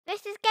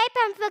This is Gabe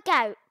and the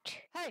goat.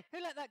 Hey,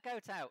 who let that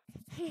goat out?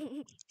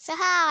 So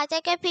hi,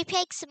 they're going to be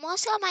playing some more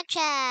on my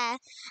chair.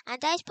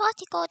 And today's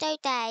Party Gordo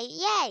day.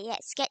 Yay,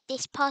 let's get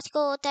this Party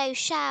Gordo,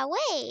 shall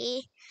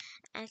we?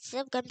 And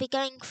so I'm going to be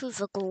going through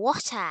the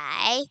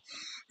grotto.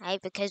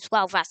 Because,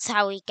 well, that's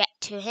how we get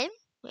to him.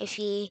 If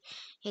you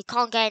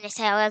can't go in this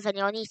area, then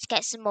you'll need to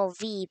get some more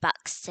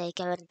V-Bucks to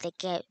go and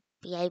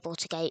be able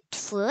to go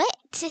through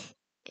it.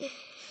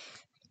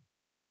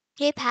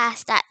 You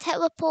passed that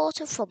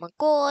teleporter from a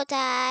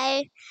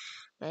Gordo.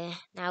 We're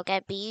now going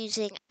to be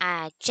using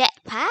a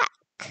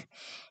jetpack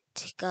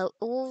to go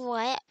all the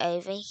way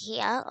over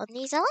here on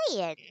these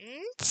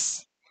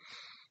islands.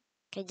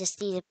 Can just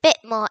need a bit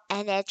more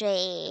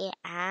energy.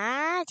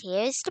 And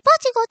here's the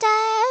Party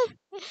Gordo.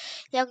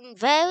 Looking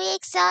very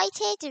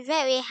excited and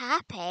very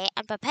happy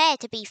and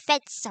prepared to be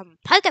fed some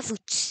poker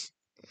fruits.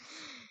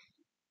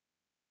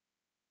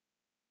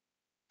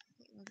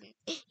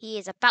 He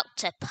is about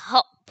to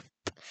pop.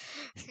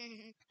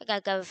 I'm going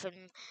to go from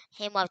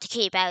him with the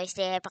key berries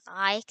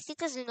nearby because he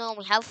doesn't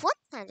normally have one.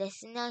 And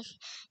it's nice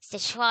to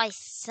try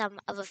some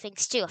other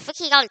things too. I think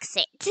he likes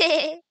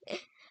it.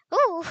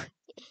 Ooh,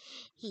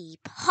 he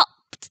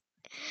popped.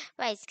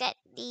 Right, let's get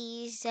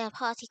these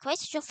party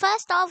questions. You'll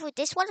first start with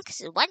this one because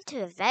it went to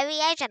the very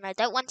edge and I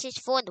don't want it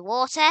to fall in the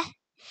water.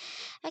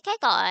 Okay,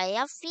 got a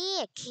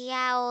Yuffie, a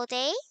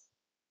Cloudy.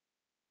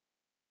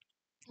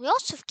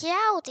 Lots of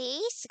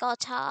Cloudies.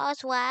 Got a Tar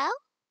as well.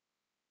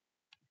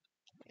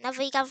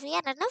 Another Yuffie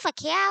and another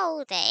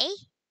Cloudy.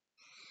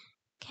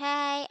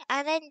 Okay,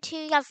 and then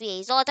 2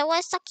 Yuffies. Oh, I don't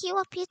want to suck you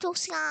up, you little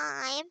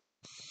slime.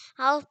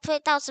 I'll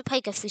put down some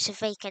poker fruit so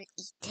they can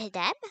eat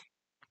them.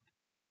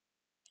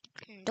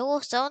 And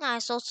also,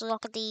 nice also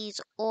look at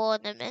these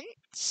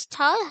ornaments.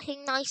 Tar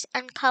looking nice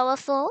and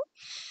colourful.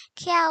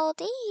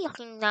 Cloudy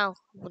looking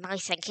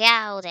nice and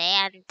cloudy.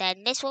 And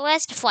then this one,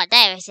 where's the front?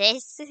 There it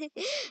is.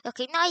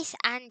 Looking nice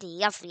and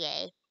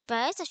lovely.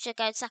 But I should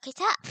go and suck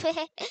it up.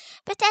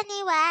 But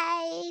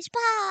anyways,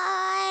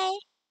 bye.